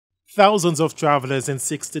Thousands of travelers in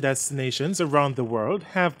 60 destinations around the world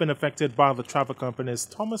have been affected by the travel company's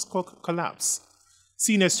Thomas Cook collapse.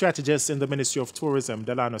 Senior strategist in the Ministry of Tourism,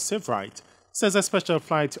 Delano Sivright, says a special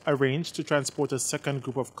flight arranged to transport a second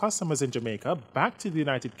group of customers in Jamaica back to the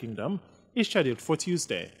United Kingdom is scheduled for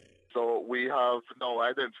Tuesday. So we have now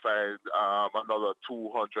identified another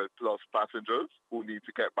 200 plus passengers who need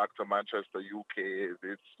to get back to Manchester, UK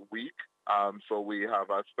this week. So we have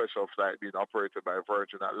a special flight being operated by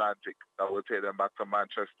Virgin Atlantic that will take them back to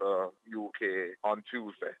Manchester, UK on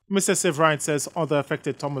Tuesday. Mr. Sivright says other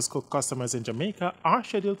affected Thomas Cook customers in Jamaica are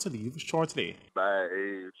scheduled to leave shortly. By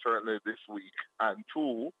certainly this week. And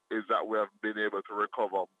two is that we have been able to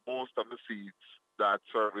recover most of the seats that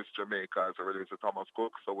service Jamaica as it relates to Thomas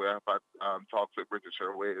Cook. So we have had talks with British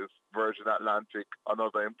Airways, Virgin Atlantic, and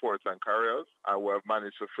other imports and carriers, and we have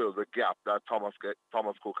managed to fill the gap that Thomas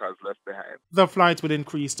Cook has left behind. The flight will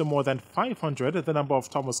increase to more than 500 the number of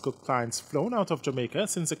Thomas Cook clients flown out of Jamaica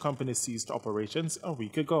since the company ceased operations a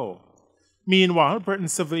week ago. Meanwhile,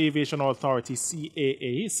 Britain's Civil Aviation Authority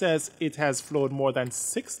CAA says it has flown more than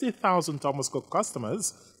 60,000 Thomas Cook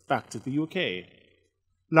customers back to the UK.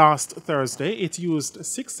 Last Thursday, it used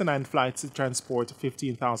 69 flights to transport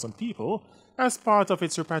 15,000 people as part of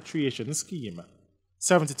its repatriation scheme.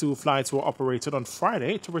 72 flights were operated on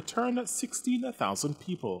Friday to return 16,000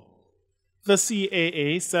 people. The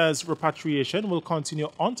CAA says repatriation will continue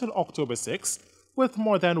until October 6, with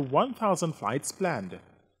more than 1,000 flights planned.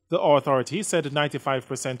 The authority said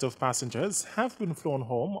 95% of passengers have been flown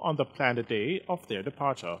home on the planned day of their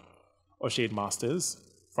departure. O'Shane Masters,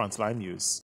 Frontline News.